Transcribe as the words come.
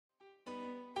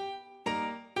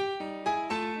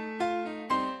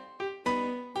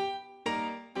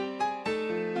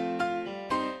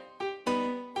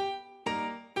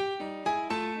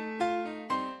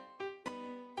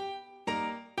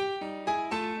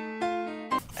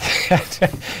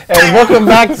And welcome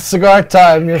back to Cigar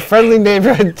Time, your friendly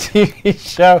neighborhood TV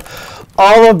show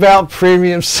all about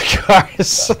premium cigars.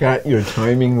 Scott, your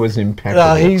timing was impeccable.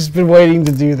 No, he's been waiting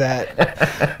to do that.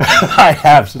 I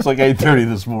have since like 8:30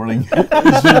 this morning.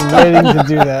 He's been waiting to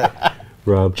do that.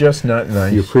 Rob, just not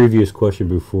nice. your previous question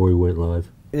before we went live,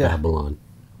 Yeah. Babylon.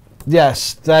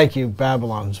 Yes, thank you,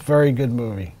 Babylon. It's a very good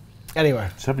movie. Anyway.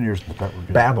 7 years in the were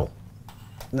good. Babel.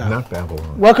 No. Not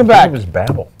Babylon. Welcome I back. think it was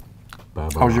Babel.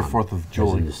 Babylon. How was your 4th of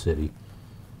July? In the city.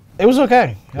 It was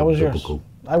okay. How was yours? Typical.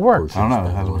 I worked. I don't know.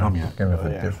 It hasn't come yet. Thinking of a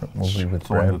yeah. different movie with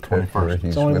It's only Brad the Pitt where 21st. he's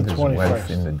It's only with the his wife 21st.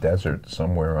 in the desert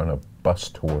somewhere on a bus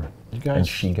tour, You guys. and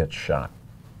she gets shot.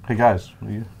 Hey guys, what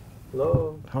are you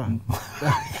Hello.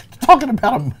 talking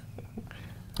about him?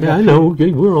 Yeah, I know.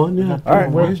 Okay, we're on. Yeah. All right,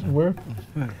 We're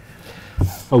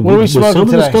Oh, What are we with smoking some of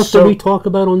the today? stuff So- that we talk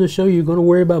about on the show, you're going to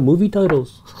worry about movie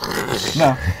titles.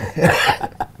 No.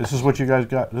 This is what you guys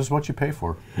got. This is what you pay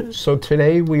for. So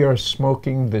today we are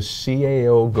smoking the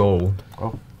CAO Gold,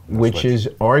 Oh, which is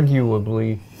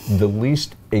arguably the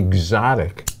least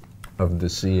exotic of the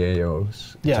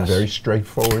CAOs. Yes. It's a very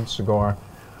straightforward cigar,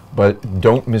 but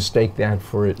don't mistake that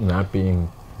for it not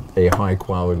being a high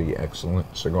quality,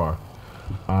 excellent cigar.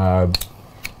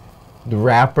 The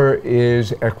wrapper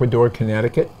is Ecuador,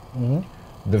 Connecticut.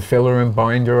 The filler and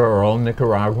binder are all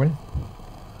Nicaraguan.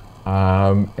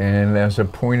 And as a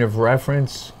point of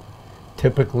reference,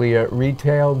 typically at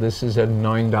retail, this is a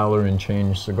 $9 and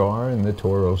change cigar in the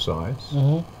Toro size.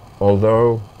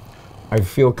 Although I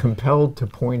feel compelled to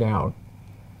point out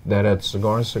that at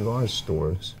cigar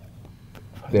stores,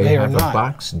 they are have a not.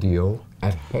 box deal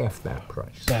at half that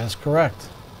price. That is correct.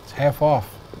 It's half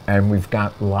off. And we've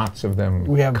got lots of them.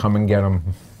 We have- Come and get them.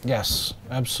 Yes,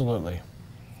 absolutely.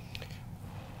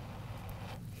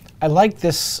 I like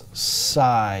this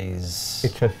size.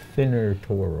 It's a thinner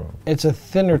Toro. It's a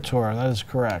thinner Toro, that is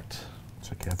correct.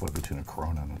 It's a Catholic between a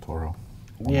Corona and a Toro.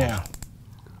 Yeah.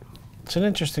 It's an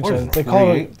interesting What is size. it, They call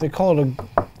 48? it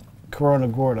a Corona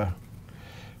Gorda.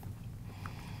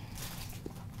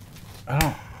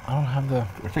 I don't have the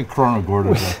I think Corona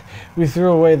Gorda is we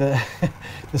threw away the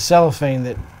the cellophane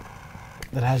that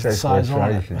has the size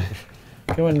on it.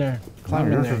 Go in there. Climb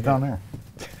in yours there. is down there.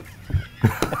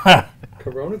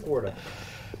 Corona Gorda.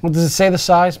 Well, does it say the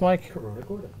size, Mike? Corona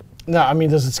Gorda. No, I mean,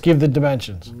 does it give the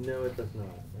dimensions? No, it does not.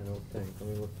 I don't think.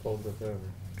 Let me fold this over.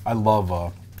 I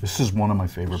love, this is one of my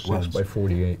favorite 6 blends. by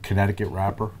 48. Connecticut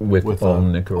wrapper. With all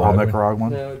Nicaraguan. All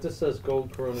Nicaraguan. No, it just says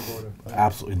Gold Corona Gorda.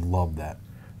 Absolutely love that.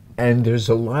 And there's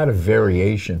a lot of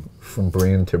variation from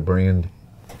brand to brand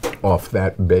off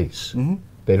that base.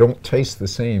 They don't taste the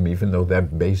same, even though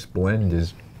that base blend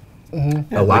is,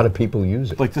 a lot of people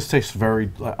use it. Like this tastes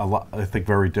very, I think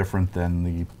very different than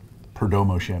the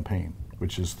Perdomo champagne,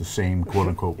 which is the same quote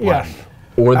unquote Yeah. blend.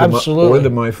 Or the, absolutely. or the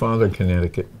My Father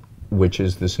Connecticut, which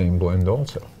is the same blend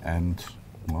also. And,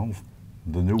 well,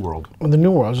 the New World Well, the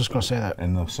new one, I was just going to say that.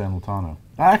 and the San Lotano.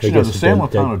 Actually, no, the guess San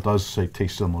that- Lotano does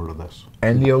taste similar to this.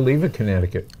 And the Oliva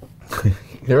Connecticut.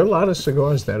 There are a lot of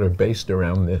cigars that are based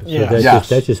around this. Yeah. That, Yes.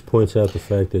 that just points out the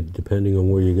fact that depending on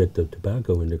where you get the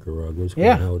tobacco in Nicaragua is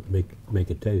Yeah. how it make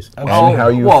it taste. And how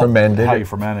you ferment it. How you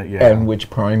ferment it, yeah. And which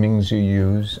primings you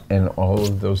use, and all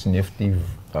of those nifty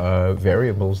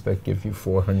variables that give you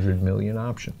 400 million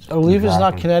options. Oliva's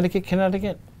not Exactly.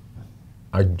 Connecticut?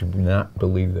 I do not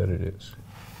believe that it is.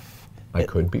 I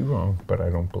could be wrong, but I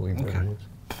don't believe that it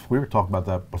is. We were talking about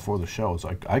that before the show. It's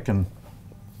like I can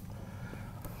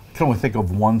only think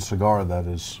of one cigar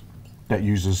that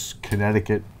uses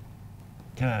Connecticut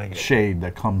Connecticut. shade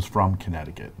that comes from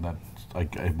Connecticut. That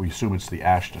we assume it's the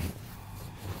Ashton.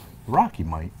 Rocky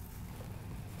might.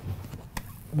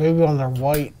 Maybe on their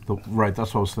white. Right,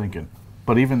 that's what I was thinking.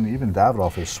 But even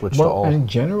Davidoff has switched to Well, all. and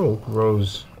General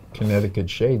grows Connecticut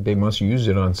shade. They must use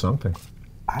it on something.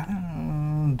 I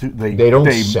don't. They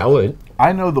don't sell it.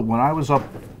 I know that when I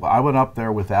went up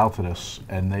there with Altadis,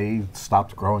 and they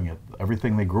stopped growing it.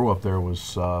 Everything they grew up there was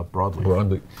broadleaf.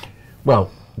 Broadleaf. Well,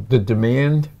 the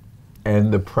demand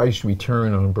and the price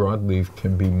return on broadleaf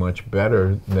can be much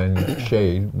better than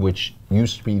shade, which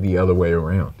used to be the other way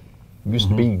around. It used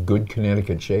to be good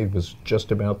Connecticut shade was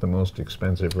just about the most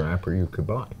expensive wrapper you could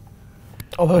buy.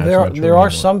 Although That's there not true are anymore.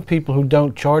 some people who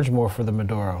don't charge more for the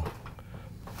Maduro,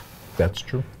 That's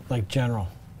true. like General.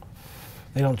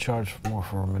 They don't charge more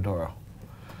for a Maduro.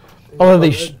 Although they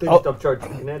just upcharge for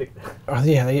Connecticut.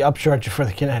 yeah, they upcharge you for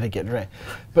the Connecticut, right?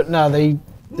 But no, they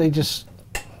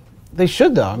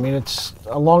should though. I mean, it's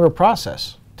a longer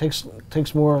process.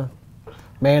 Takes more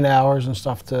man hours and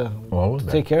stuff to All of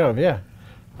that. take care of. Yeah,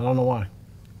 I don't know why.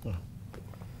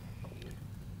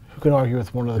 can argue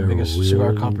with one of the biggest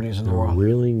cigar companies in the world?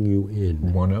 Reeling you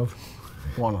in. One of.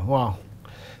 Well,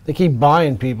 they keep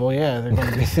buying people. Yeah, they're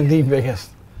going to be the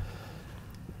biggest.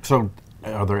 So,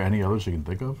 are there any others you can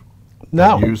think of?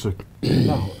 No. Use a,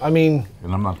 No, I mean,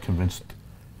 and I'm not convinced.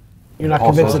 you're not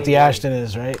Also- convinced that the Ashton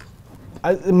is, right?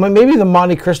 Maybe the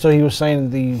Monte Cristo, he was saying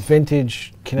the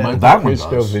vintage Connecticut. That one Cristo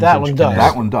does. vintage That one does. Connecticut.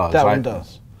 That one does. That one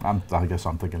does. I guess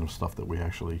I'm thinking of stuff that we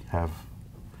actually have.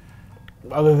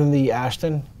 Other than the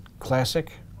Ashton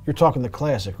Classic? You're talking the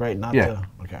Classic, right? Not Yeah.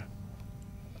 the, okay.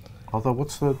 Although,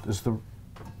 is the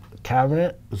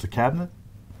Cabinet? cabinet?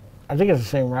 I think it's the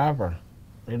same wrapper,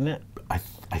 isn't it?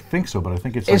 I think so, but I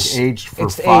think it's It's- like aged for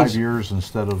it's 5 aged. years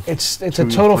instead of. It's 2 a to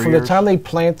total 3 from the years. time they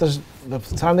plant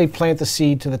the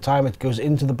seed to the time it goes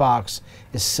into the box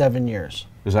is 7 years.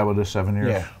 Is that what it is? 7 years?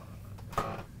 Yeah.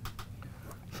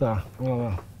 So I don't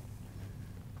know.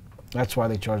 That's why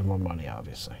they charge more money.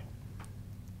 Obviously,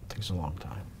 it takes a long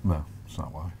time. No, it's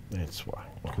not why. It's why.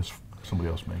 Well, Because somebody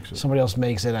else makes it. somebody else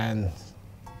makes it, and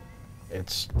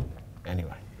it's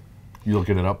anyway. You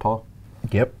looking it up, Paul?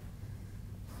 Yep.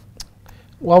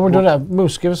 While we're doing that,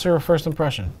 Moose, give us your first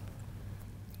impression.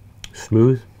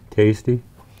 Smooth, tasty,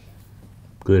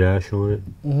 good ash on it.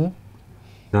 Mm-hmm.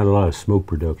 Not a lot of smoke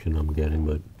production I'm getting,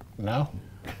 but No,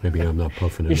 maybe I'm not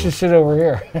puffing you should enough. sit over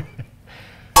here.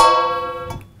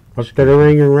 Up to the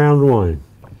ring in round one.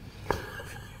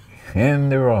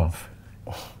 And they're off.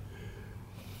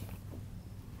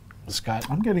 Scott,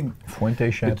 I'm getting. Fuente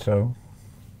Chateau.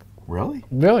 Really?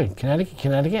 really,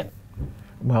 Connecticut,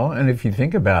 Well, and if you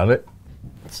think about it,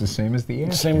 it's the same as the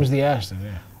Ashton. same as the Ashton.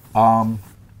 Yeah.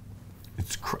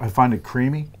 I find it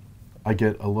creamy. I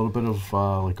get a little bit of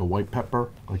like a white pepper,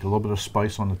 like a little bit of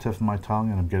spice on the tip of my tongue,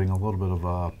 and I'm getting a little bit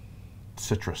of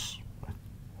citrus.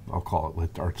 I'll call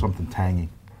it, or something tangy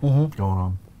going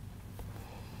on.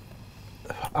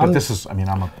 But this is, I'm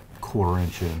a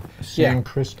quarter-inch in. San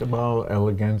Cristobal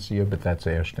Elegancia, but that's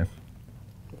Ashton.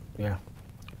 Yeah.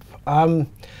 I'm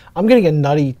getting a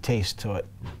nutty taste to it,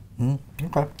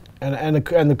 Okay. and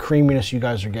the creaminess you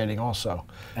guys are getting also.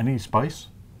 Any spice?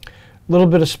 A little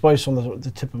bit of spice on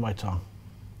the tip of my tongue.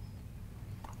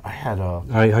 I had a.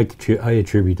 I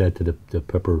attribute that to the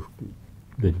pepper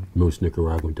that most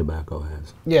Nicaraguan tobacco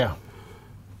has. Yeah.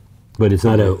 But it's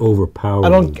not an overpowering.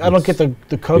 I don't get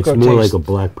the cocoa It's more taste. like a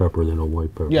black pepper than a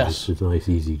white pepper. Yes. It's nice,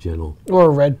 easy, gentle. Or a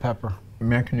red pepper.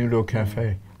 Macanudo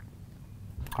Cafe.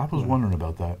 I was wondering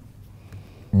about that.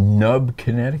 Nub,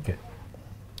 Connecticut.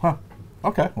 Huh.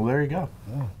 Okay. Well, there you go.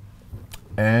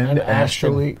 And Ashton.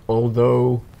 actually,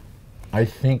 although I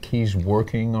think he's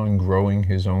working on growing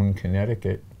his own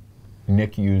Connecticut,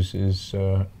 Nick uses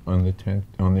on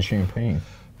the champagne.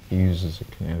 He uses a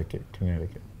Connecticut.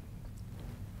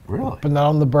 Really? But not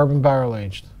on the bourbon barrel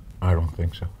aged. I don't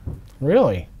think so.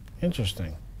 Really?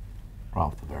 Interesting. I'll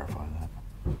have to verify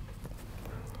that.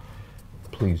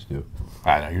 Please do.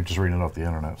 I know you're just reading it off the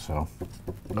internet, so.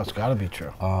 That's got to be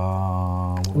true.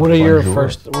 What What are your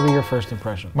Bonjour. first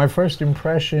impressions? My first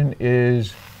impression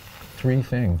is 3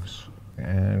 things,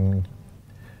 and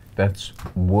that's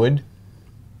wood,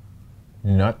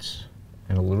 nuts,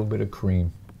 and a little bit of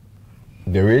cream.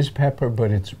 There is pepper, but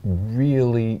it's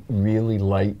really, really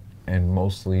light and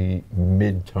mostly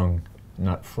mid-tongue,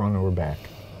 not front or back.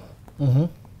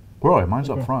 Really? Mine's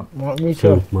up front. Well, me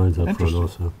So too. mine's up front Interesting.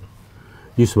 also.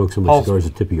 You smoke so much Paul's- cigars, the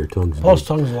tip of your tongue's Paul's big.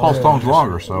 tongue's Paul's longer. tongue's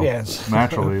longer, so Yeah, it's-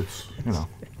 naturally it's,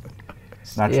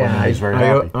 naturally he's very I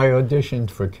happy.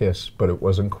 auditioned for KISS, but it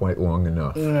wasn't quite long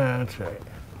enough. Yeah, that's right.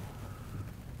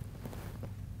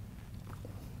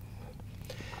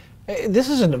 This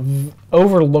is an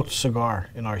overlooked cigar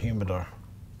in our humidor.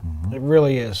 It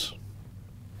really is.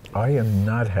 I am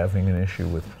not having an issue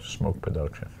with smoke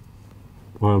production.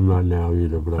 Well, I'm not now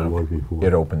either, but I was before.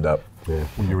 It opened up. Yeah.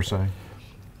 What you were saying?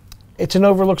 It's an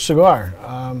overlooked cigar.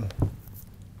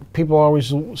 People are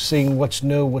always seeing what's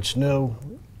new,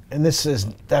 and this is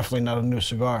definitely not a new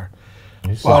cigar.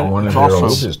 It's Well, one of it's their also-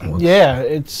 oldest ones. Yeah,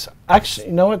 it's actually,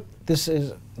 you know what? This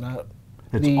is not.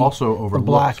 It's The- also the overlooked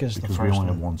black is the because we first only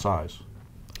have one. one size.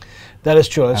 That is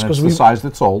true. That's And it's because the size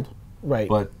that's sold. right.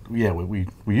 But yeah, we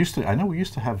used to. I know we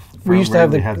used to have. We used to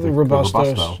have the rarely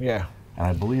Robustos. Robusto, Yeah. and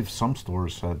I believe some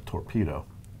stores had Torpedo.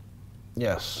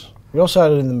 Yes. We also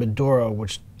had it in the Maduro,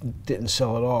 which didn't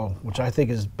sell at all, which I think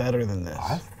is better than this.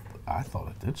 I thought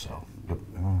it did so, but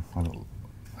I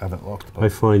haven't looked. I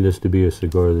But find this to be a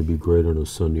cigar that'd be great on a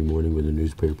Sunday morning with a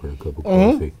newspaper and a cup of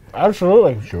coffee.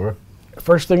 Absolutely. Sure.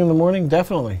 First thing in the morning,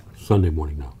 definitely. Sunday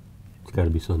morning now. It's got to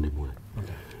be Sunday morning.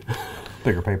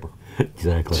 bigger paper.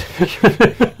 Exactly.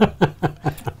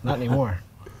 Not anymore.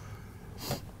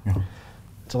 Yeah.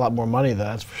 It's a lot more money, though,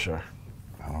 that's for sure.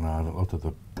 I don't don't know. I haven't looked at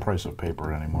the price of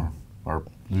paper anymore, or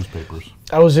newspapers.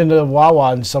 I was in the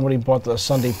Wawa and somebody bought the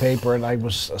Sunday paper, and I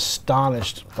was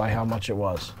astonished by how much it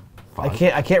was. I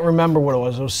can't remember what it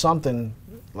was. It was something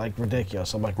like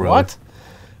ridiculous. I'm like, Really? what?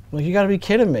 I'm like, you got to be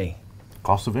kidding me.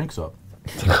 Cost of ink's up.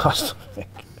 The cost of ink.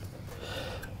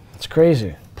 It's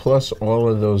crazy. Plus, all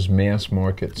of those mass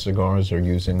market cigars are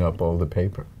using up all the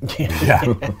paper. Yeah.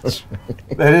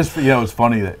 It is, it's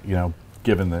funny that,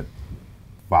 given that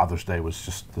Father's Day was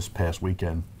just this past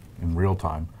weekend in real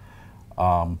time,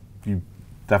 you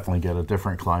definitely get a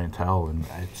different clientele, and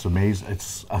it's amazing.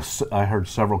 I heard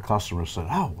several customers said,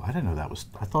 "Oh, I didn't know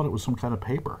I thought it was some kind of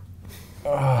paper."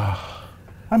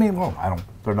 I mean, well,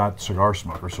 they're not cigar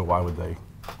smokers, so why would they?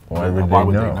 Why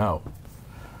would they know?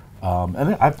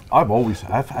 And I've always,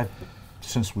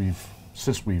 since we've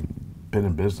been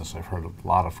in business, I've heard a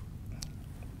lot of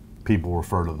people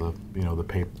refer to the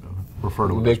paper, refer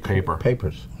to it as paper.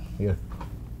 Papers, yeah.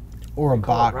 Or a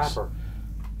Call it box. wrapper.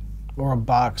 Or a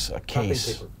box, a Wrapping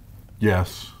case. paper.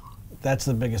 Yes.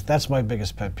 That's my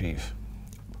biggest pet peeve.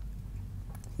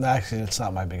 No, actually, it's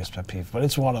not my biggest pet peeve, but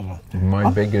it's one of them.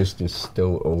 My biggest is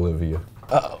still Olivia.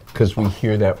 Because we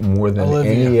hear that more than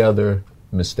Olivia. any other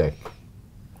mistake.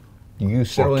 Do you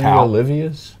sell any cow.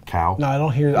 Olivias? Cow. No, I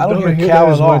don't hear I don't hear hear cow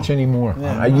that as at all. much anymore.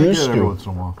 Yeah. I used hear it every to. once in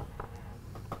a while.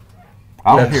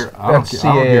 I don't hear. I don't, That's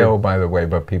I don't hear. CAO, by the way,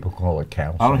 but people call it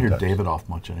cow. I don't hear sometimes. Davidoff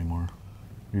much anymore.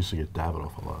 I used to get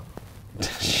Davidoff a lot.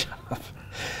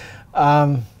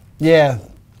 Yeah,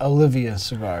 Olivia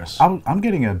cigars. I'm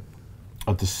getting a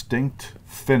distinct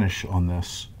finish on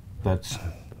this that's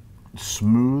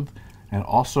smooth, and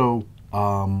also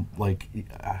like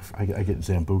I get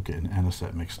Zambuca and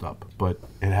Anisette mixed up, but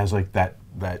it has like that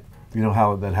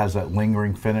how that has that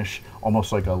lingering finish,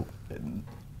 almost like a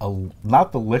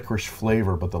not the licorice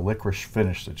flavor, but the licorice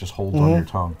finish that just holds on your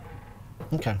tongue.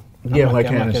 Okay. Yeah, I'm like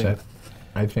not getting Anisette. it.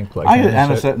 I think like I get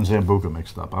Anisette. Anisette and Zambuca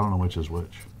mixed up. I don't know which is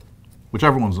which.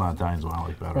 Whichever one's not Dine's one I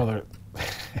like better. Well,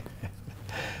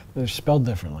 they're spelled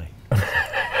differently. Maybe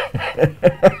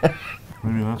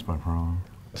that's my problem.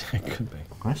 It could be.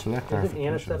 Thanks for that Isn't clarification.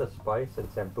 anisette a spice and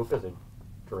sambuca's a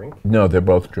drink? No, they're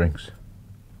both drinks.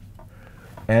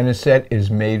 Anisette is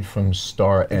made from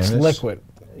star It's anise. liquid.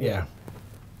 Yeah.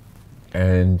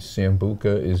 And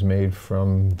Sambuca is made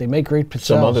from They make great pizzelles.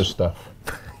 some other stuff.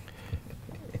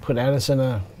 Put anise in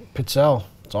a pizzelle.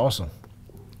 It's awesome.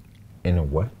 In a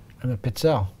what? In a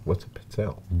pizzelle. What's a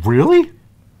pizzelle? Really?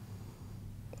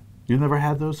 You never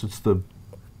had those? It's the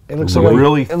It looks the like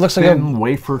really it looks thin like a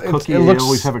wafer cookie it you looks,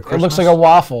 always have at it Christmas. looks like a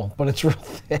waffle, but it's real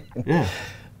thin. Yeah.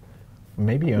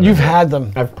 Maybe on You've an- had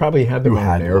them. I've probably had them You on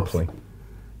had an both. airplane.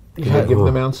 You've Can I had give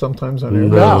them out sometimes on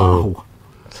airplane? No.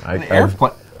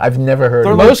 Airplane. I've never heard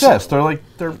They're of like Most- this. They're like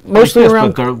Mostly like this, around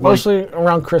but they're mostly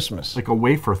around Christmas. like a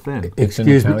wafer thin. It's an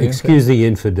Excuse me, Italian excuse the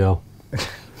infidel.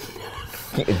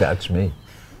 thing? That's me.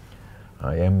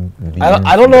 I am the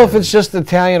I don't know if it's just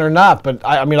Italian or not, but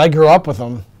I mean I grew up with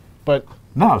them, but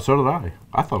No, so did I.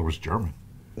 I thought it was German.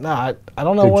 no, I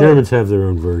don't know The what Germans have their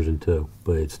own version too,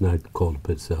 but it's not called a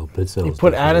pizzelle. Pizzelle. you is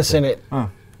put different. anise in it. Huh.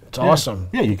 It's awesome.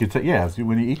 Yeah, you could.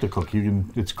 When you eat the cookie, you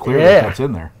can. It's clear Yeah. that that's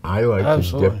in there. I like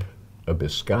Absolutely. to dip a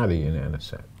biscotti in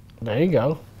anisette. There you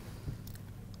go.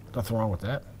 Nothing wrong with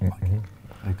that. I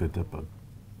like to dip a Or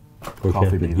you coffee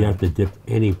have to- bean. you have to dip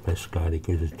any biscotti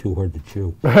because it's too hard to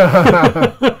chew.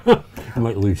 You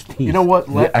might lose teeth. You know what,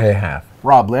 I have.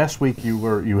 Rob? Last week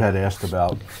you had asked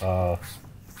about. I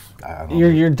don't know,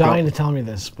 You're dying to tell me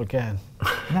this, but go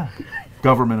ahead.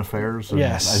 government affairs and,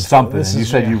 Yes. and something. This And you is-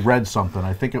 said yeah. you read something.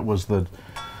 I think it was that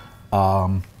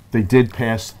they did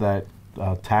pass that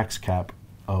tax cap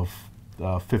of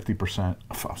 50%.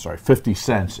 Sorry, 50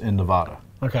 cents in Nevada.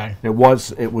 Okay.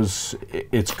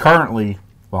 It's currently,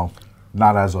 well,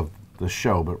 not as of the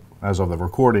show, but as of the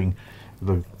recording,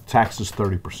 the tax is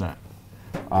 30%.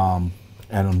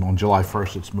 And on July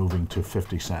 1st, it's moving to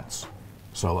 50 cents.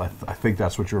 So I think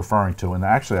that's what you're referring to. And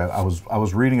actually, I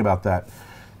was reading about that.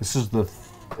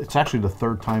 It's actually the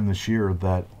third time this year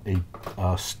that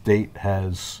a state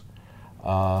has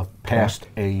passed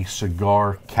a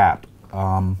cigar cap,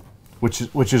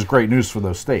 which is great news for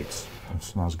those states.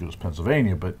 It's not as good as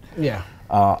Pennsylvania, but Yeah.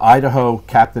 Idaho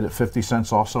capped it at 50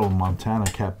 cents also, and Montana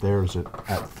capped theirs at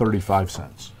 35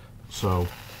 cents. So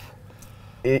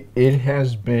It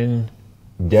has been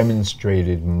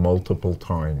demonstrated multiple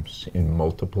times in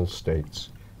multiple states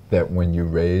that when you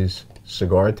raise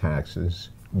cigar taxes,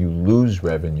 you lose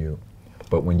revenue,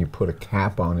 but when you put a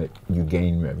cap on it, you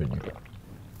gain revenue.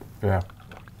 yeah,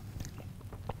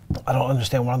 I don't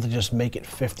understand. Why don't they just make it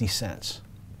 50 cents?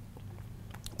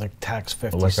 Like tax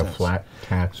 50 Like cents. a flat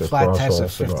tax Flat across tax all at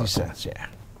 50 cigars. cents, yeah.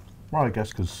 Well, I guess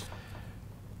because,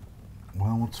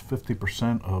 well, what's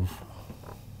 50% of?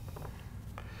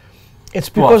 It's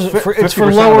because Well, it's for 50%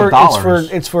 of lower. the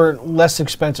dollars. It's for less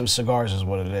expensive cigars, is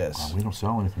what it is. We don't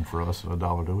sell anything for less than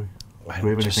 $1, do we? I'm Do we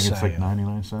have just anything that's like saying.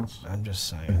 99 cents? I'm just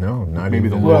saying. No, not Maybe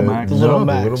even the Little Macs. The Little No,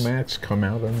 Macs. the Little Macs come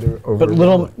out under over. But a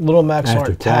little dollar. Macs After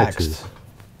aren't taxes. taxed.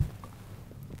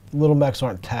 Little Macs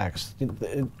aren't taxed.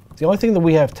 The only thing that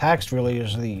we have taxed really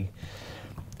is the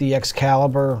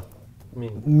Excalibur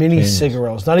mini Minis.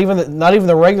 cigarillos. Not even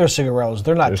the regular cigarillos.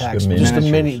 They're not Just the taxed. minis. Just the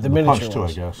Miniatures. miniature Punch too, I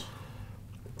ones. guess.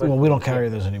 Well, we don't carry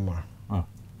those anymore.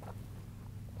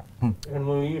 And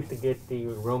when we used to get the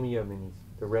Romeo minis,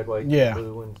 the red, white, Yeah.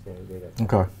 blue ones, yeah, they got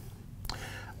Okay.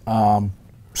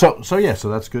 So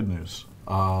that's good news.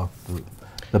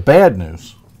 The bad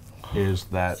news is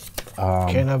that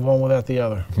Can't have one without the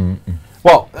other.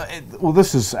 well,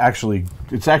 this is actually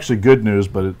good news,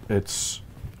 but it's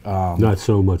Not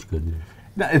so much good news.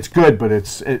 it's good, but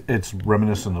it's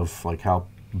reminiscent of like how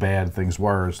bad things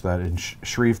were. Is that in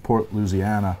Shreveport,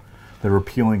 Louisiana, they're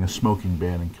repealing a smoking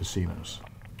ban in casinos. I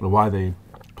don't know why they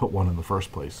put one in the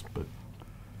first place, but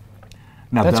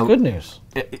now That's good news.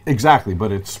 Exactly,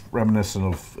 but it's reminiscent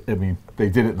of. I mean, they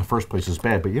did it in the first place is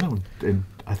bad, but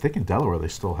I think in Delaware they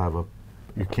still have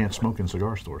you can't smoke in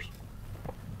cigar stores.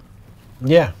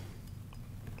 Yeah.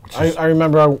 I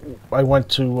remember I went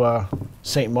to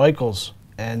St. Michael's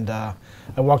and I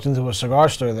walked into a cigar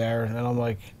store there and I'm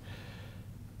like,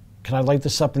 can I light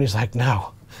this up? And he's like,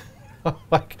 no. I'm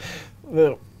like,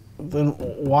 then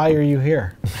why are you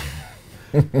here?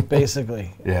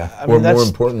 Basically. Yeah. I Or mean, more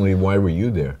importantly, why were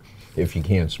you there if you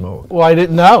can't smoke? well, I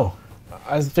didn't know.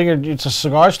 I figured it's a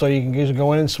cigar store. You can just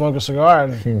go in and smoke a cigar.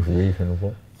 And, Seems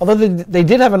reasonable. although they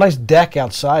did have a nice deck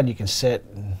outside, you can sit,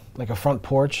 like a front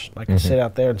porch. I can sit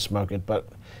out there and smoke it. But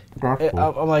That's cool.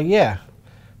 I'm like, yeah.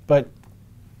 But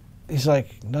he's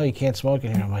like, no, you can't smoke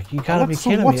in here. I'm like, you gotta be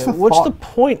kidding me. What's the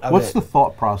point of What's it? the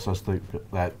thought process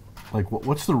that like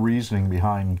what's the reasoning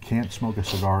behind can't smoke a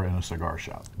cigar in a cigar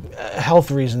shop?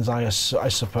 Health reasons, I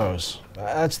suppose.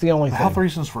 That's the only thing. Health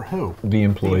reasons for who? The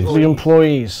employees. The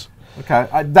employees. Okay,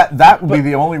 that would be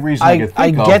the only reason I could I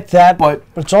think of. get that, but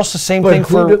it's also the same but thing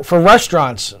who for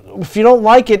restaurants. If you don't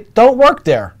like it, don't work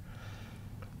there.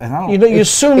 and I don't. You know, you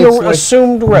assume It's the like,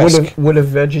 assumed risk. Would a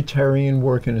vegetarian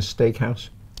work in a steakhouse?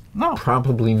 no.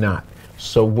 Probably not.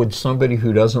 So would somebody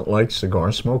who doesn't like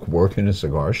cigar smoke work in a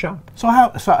cigar shop? So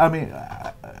I mean,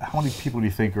 how many people do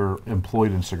you think are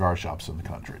employed in cigar shops in the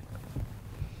country?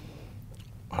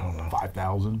 I don't know.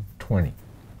 5,000, 20.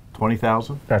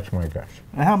 20,000. That's my guess.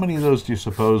 And how many of those do you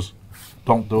suppose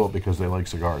don't do it because they like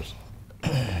cigars?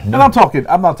 And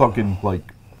I'm not talking like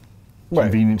Right.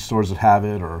 convenience stores that have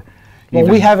it, or Well,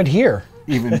 we have it here.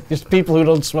 even There's people who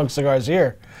don't smoke cigars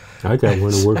here. I got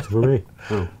one that works for me.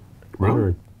 who?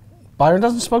 Byron. Byron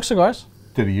doesn't smoke cigars.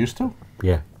 Did he used to?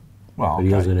 Yeah, Well, but he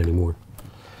okay. doesn't anymore.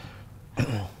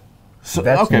 So,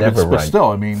 That's okay, never but right. still,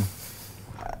 I mean,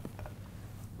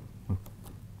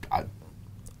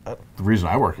 the reason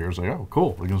I work here is like, oh,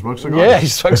 cool, we can smoke cigars. Yeah, he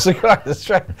smokes cigars. That's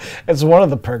right. It's one of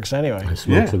the perks anyway. I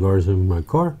smoke Yeah. cigars in my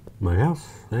car, my house,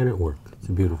 and at work. It's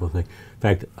a beautiful thing. In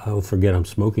fact, I'll forget I'm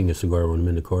smoking a cigar when I'm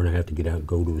in the car and I have to get out and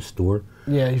go to a store.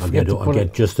 Yeah, you I'll forget to I'll put get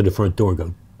it. just to the front door and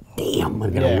go, damn, I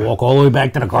gotta Yeah. walk all the way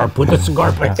back to the car, put the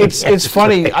cigar back. It's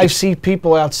funny. I see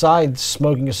people outside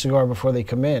smoking a cigar before they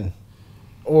come in,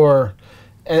 or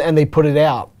and they put it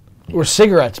out, or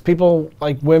cigarettes. People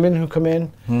like women who come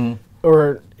in,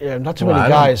 or not too Well, many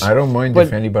guys. I don't mind but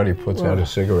if anybody puts out a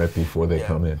cigarette before they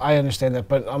come in. I understand that,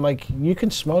 but I'm like, you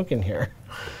can smoke in here.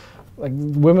 Like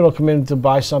women will come in to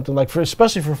buy something, like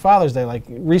especially for Father's Day. Like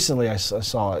recently, I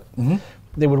saw it.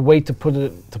 They would wait to put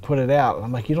it out. And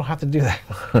I'm like, you don't have to do that.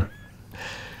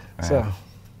 So,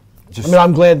 Just, I mean,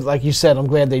 I'm glad, like you said, I'm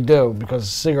glad they do because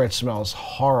cigarette smell is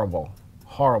horrible,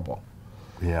 horrible.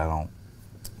 yeah, I don't.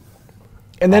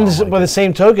 And then, like by the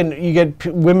same token, you get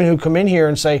women who come in here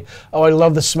and say, "Oh, I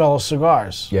love the smell of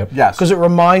cigars." Yep. Yes. Because it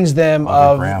reminds them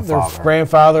Of of their their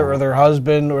grandfather or their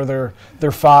husband or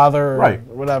their father or Right.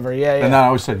 whatever. Yeah, yeah. And then I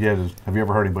always said, yeah, have you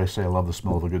ever heard anybody say, I love the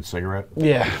smell of a good cigarette?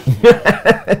 Yeah.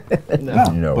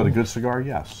 No. But a good cigar,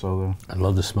 yes. So I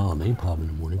love the smell of napalm in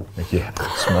the morning. Yeah, it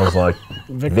smells like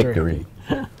Victory.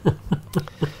 victory.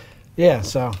 Yeah,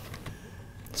 so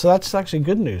that's actually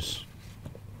good news.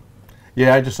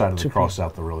 yeah, I decided to cross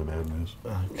out the really bad news.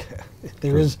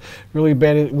 There is really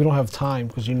bad. We don't have time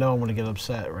because I'm going to get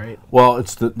upset, right? Well,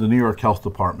 it's the New York Health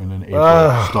Department in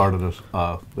April started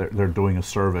they're doing a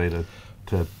survey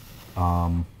to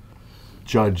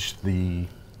judge the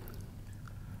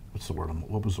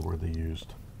what was the word they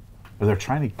used? They're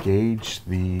trying to gauge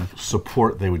the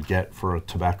support they would get for a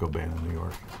tobacco ban in New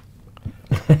York.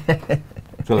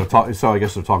 So I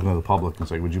guess they're talking to the public and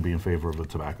saying, would you be in favor of a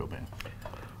tobacco ban?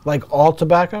 Like all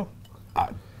tobacco? I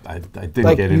didn't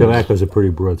Like- get into Tobacco's a pretty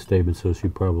broad statement, so she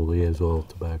probably is all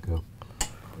tobacco.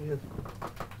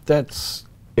 That's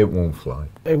It won't fly.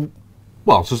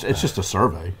 Well, it's just a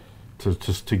survey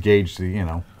to gauge the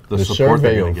The support they're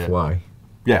survey going will to get. fly,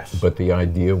 Yes, but the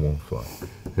idea won't fly.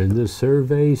 And the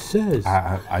survey says.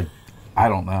 I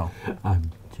don't know.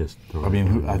 I'm just. I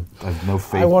mean, I have no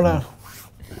faith. I want to.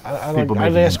 People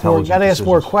I'd making ask more. intelligent Gotta ask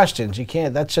more decisions. questions. You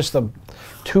can't. That's just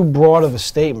too broad of a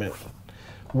statement.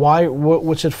 Why?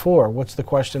 What's it for? What's the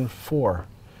question for?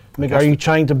 I mean, are you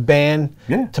trying to ban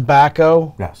Yeah.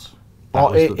 tobacco Yes,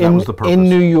 all- that was the purpose. in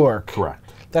New York?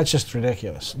 Correct. That's just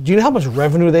ridiculous. Do you know how much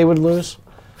revenue they would lose?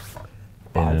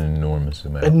 An enormous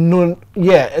amount.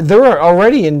 Yeah, they're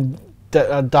already in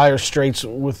dire straits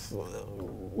with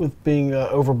being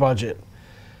over budget,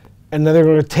 and then they're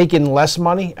going to take in less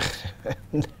money.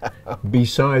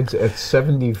 Besides, at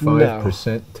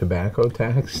 75% tobacco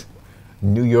tax,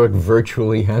 New York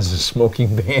virtually has a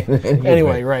smoking ban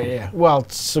Anyway, right? Yeah. Well,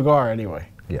 it's cigar anyway.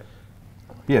 Yeah.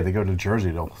 Yeah, they go to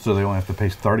Jersey though, so they only have to pay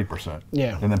 30%.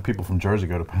 Yeah. And then people from Jersey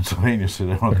go to Pennsylvania, so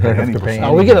they don't have to pay any to pay percent.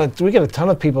 Oh, we get a ton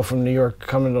of people from New York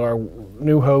coming to our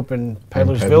New Hope and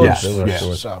Peddler's Peddler's Village. Village, Yeah.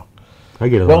 yes. So I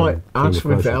get a Well, lot. of King of Oxford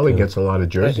Prussia, Valley too. gets a lot of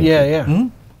Jersey. yeah. Hmm?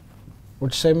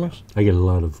 What'd you say, Moose? I get a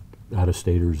lot of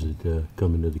out-of-staters that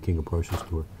come into the King of Prussia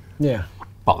store. Yeah.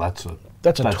 Well, that's a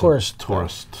tourist.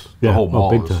 tourist. Yeah, The whole mall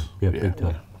big is. time. Yeah, big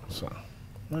time. So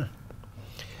It's a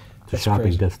That's shopping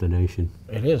crazy. destination.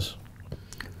 it is.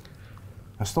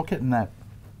 I'm still getting that.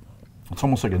 It's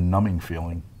almost like a numbing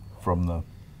feeling from the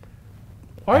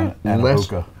Less,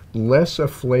 Anahuka. less a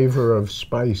flavor of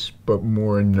spice, but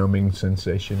more a numbing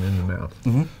sensation in the mouth.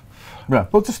 Yeah,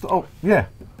 well, just yeah.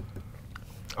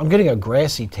 I'm getting a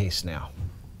grassy taste now.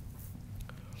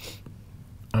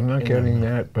 I'm not getting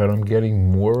that, but I'm getting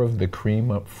more of the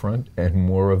cream up front and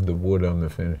more of the wood on the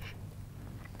finish.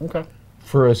 Okay.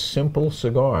 For a simple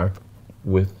cigar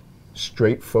with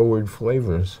straightforward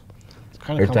flavors, It's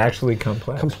kind of it's actually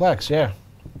complex. complex. Yeah.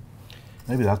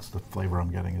 Maybe that's the flavor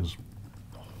I'm getting is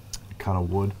kind of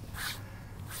wood,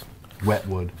 wet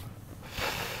wood.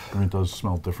 And it does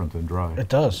smell different than dry. It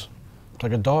does. It's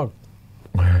like a dog.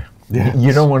 Yeah.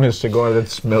 You don't want a cigar that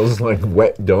smells like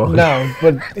wet dog. No,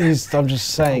 but I'm just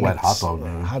saying. Wet hot it's, dog,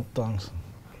 maybe. Hot dogs.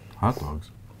 Hot dogs.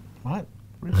 What?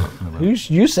 What are you talking about?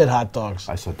 You said hot dogs.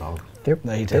 I said dog. They're,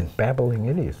 No, you they're didn't. babbling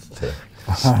idiots today.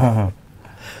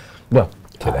 Well,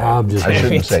 today. I'm just. I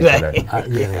shouldn't say Today. today.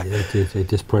 Yeah, it's at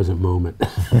this present moment.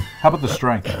 How about the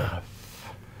strength?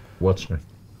 What's my?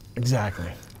 Exactly.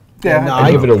 Yeah, no, I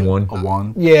give it a 1. A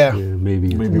 1. Yeah. Yeah,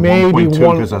 maybe. Maybe Maybe 1.2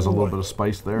 one- because there's a little bit of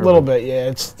spice there. A little bit.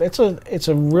 Yeah. It's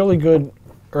a really good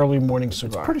early morning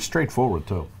cigar. Pretty straightforward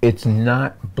too. It's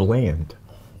not bland.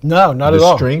 No, not at The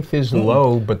all. strength is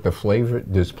low, but the flavor,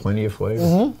 there's plenty of flavor.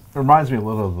 It reminds me a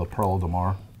little of the Pearl de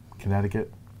Mar,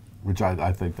 Connecticut, which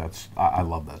I think I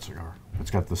love that cigar.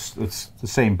 It's got this. It's the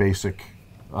same basic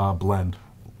blend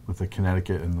with the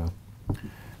Connecticut and the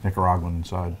Nicaraguan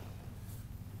inside.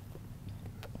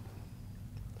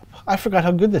 I forgot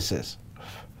how good this is.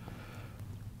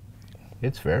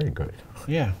 It's very good.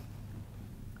 Yeah.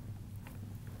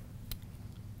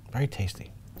 Very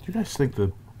tasty. Do you guys think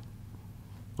that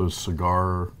those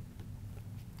cigar,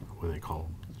 what do they call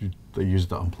them? They use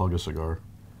to unplug a cigar.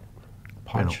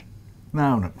 Punch.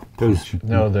 No. Those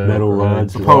No, the metal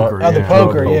rods. The poker. Oh, the yeah.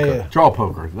 poker, yeah. Jaw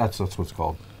poker. That's what it's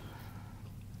called.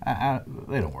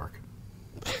 They don't work.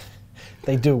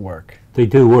 They do work. They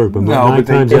do work, but No, nine but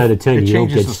they- times out of 10, it you don't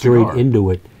changes get the straight cigar. into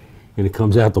it, and it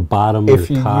comes out the bottom or If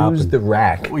the you top. use and- the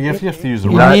rack, Well, you have to use the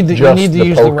You rack. need to just the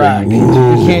use the poker, rack. you You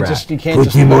use can't the just rack. you can't Put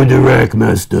just him on the rack,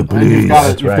 master, please.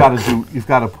 That's right. You've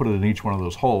got to put it in each one of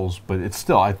those holes, but it's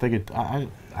still. I think it. I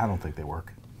don't think they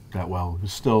work that well.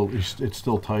 It's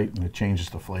still tight, and it changes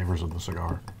the flavors of the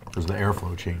cigar because the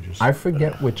airflow changes. I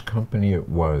forget which company it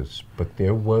was, but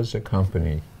there was a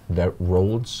company that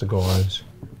rolled cigars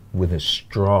with a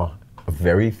straw, a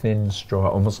very thin straw,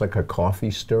 almost like a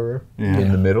coffee stirrer Yeah.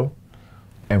 in the middle.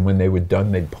 And when they were done,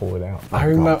 they'd pull it out. I God,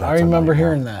 remember that's I a remember nightmare.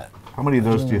 hearing that. How many of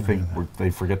those do you think they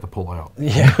forget to pull out?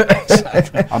 Yeah.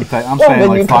 Exactly. I'm then saying you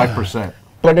like can- 5%.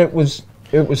 But it was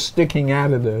sticking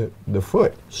out of the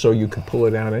foot, so you could pull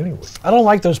it out anyway. I don't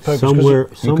like those pokers.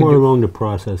 'cause Somewhere do- along the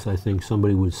process, I think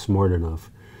somebody was smart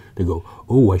enough to go,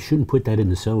 oh, I shouldn't put that in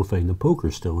the cellophane. The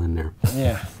poker's still in there.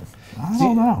 Yeah. I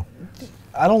don't know.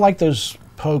 I don't like those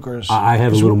pokers. I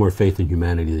have a little more faith in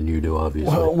humanity than you do,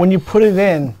 obviously. When you put it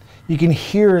in, you can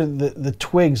hear the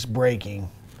twigs breaking.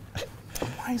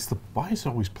 why is it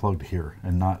always plugged here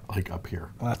and not like up here?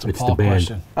 Well, that's a It's Paul the band.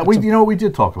 question. We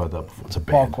did talk about that before. It's a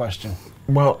Paul question.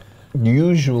 Well,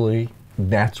 usually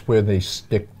that's where they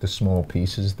stick the small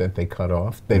pieces that they cut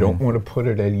off. They don't want to put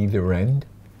it at either end.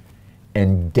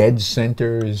 And dead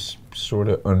center is sort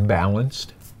of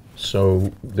unbalanced.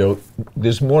 So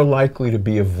there's more likely to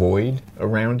be a void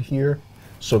around here.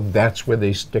 So that's where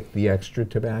they stick the extra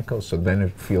tobacco. So then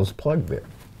it feels plugged there.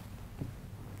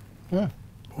 Yeah.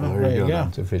 Well, there you go.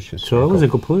 It's a vicious So I circle.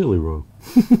 wasn't completely wrong.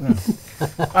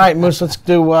 All right, Moose, let's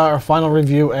do our final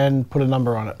review and put a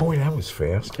number on it. Boy, that was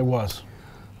fast. It was.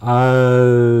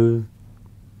 I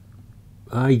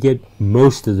get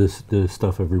most of the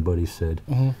stuff everybody said.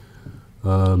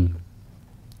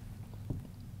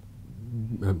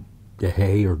 The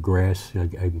hay or grass,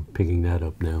 I'm picking that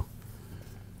up now.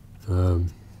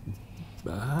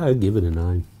 I give it a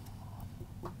 9.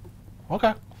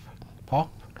 Okay. Paul?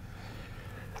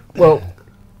 Well,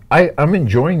 I'm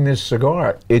enjoying this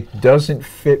cigar. It doesn't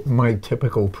fit my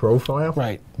typical profile,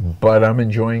 Right. but I'm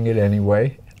enjoying it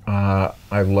anyway.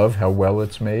 I love how well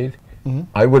it's made.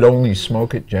 I would only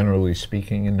smoke it, generally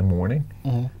speaking, in the morning.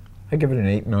 I give it an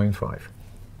 8.95.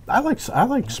 I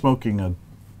like smoking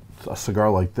a cigar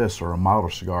like this or a milder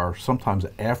cigar sometimes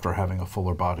after having a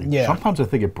fuller body. Yeah. Sometimes I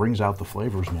think it brings out the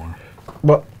flavors more.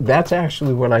 Well, that's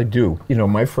actually what I do. You know,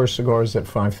 my first cigar is at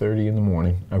 5:30 in the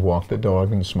morning. I walk the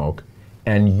dog and smoke.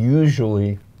 And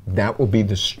usually that will be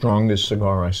the strongest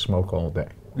cigar I smoke all day.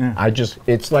 Yeah.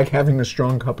 It's like having a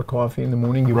strong cup of coffee in the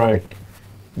morning. Right.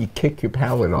 You kick your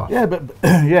palate off. Yeah, but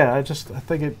yeah, I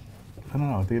think it. I don't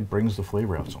know. I think it brings the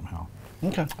flavor out somehow.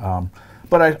 Okay.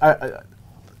 But I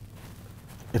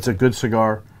it's a good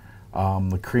cigar.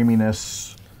 The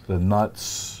creaminess, the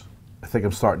nuts. I think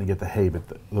I'm starting to get the hay, but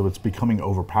what's becoming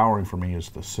overpowering for me is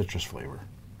the citrus flavor,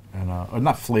 and or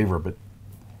not flavor, but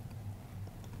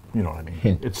you know what I mean.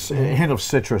 Hint. It's a hint of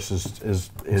citrus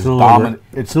is no longer- dominant.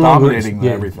 It's no longer- dominating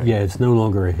yeah, everything. Yeah, it's no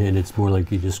longer a hint. It's more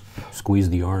like you just squeeze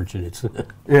the orange and it's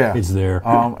Yeah. it's there.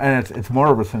 And it's more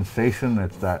of a sensation.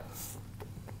 It's that,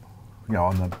 you know,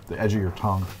 on the edge of your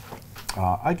tongue.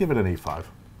 I give it an 8.5.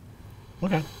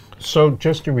 Okay. So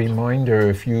just a reminder,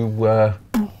 if you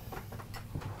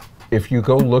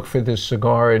go look for this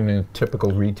cigar in a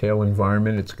typical retail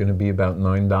environment, it's going to be about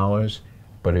 $9.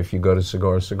 But if you go to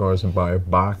Cigars and buy a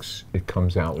box, it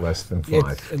comes out less than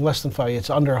 $5. It's less than 5. It's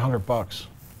under $100.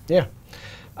 Yeah.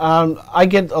 I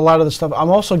get a lot of the stuff. I'm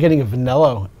also getting a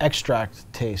vanilla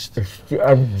extract taste.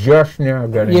 I'm just now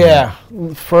getting Yeah.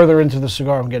 Further into the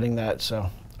cigar, I'm getting that. So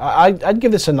I'd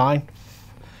give this a 9.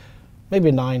 Maybe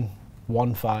a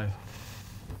 9.15.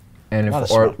 And Not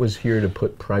if a Art smoke. was here to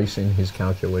put price in his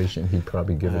calculation, he'd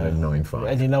probably give it a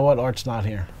 9.5. And you know what? Art's not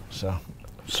here. So,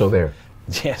 So there.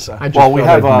 yeah. So. I just Well, we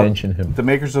felt have I'd mention him. the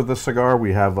makers of this cigar.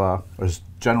 We have is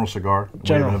General Cigar. We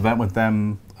General. have an event with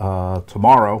them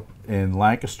tomorrow in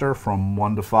Lancaster from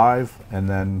 1 to 5, and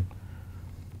then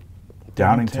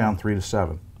Downingtown 3 to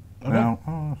 7. Okay. Now,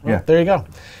 Well, yeah. there you go.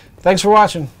 Thanks for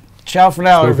watching. Ciao for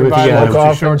now, Don't forget to everybody. get out. Smoke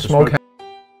off, don't smoke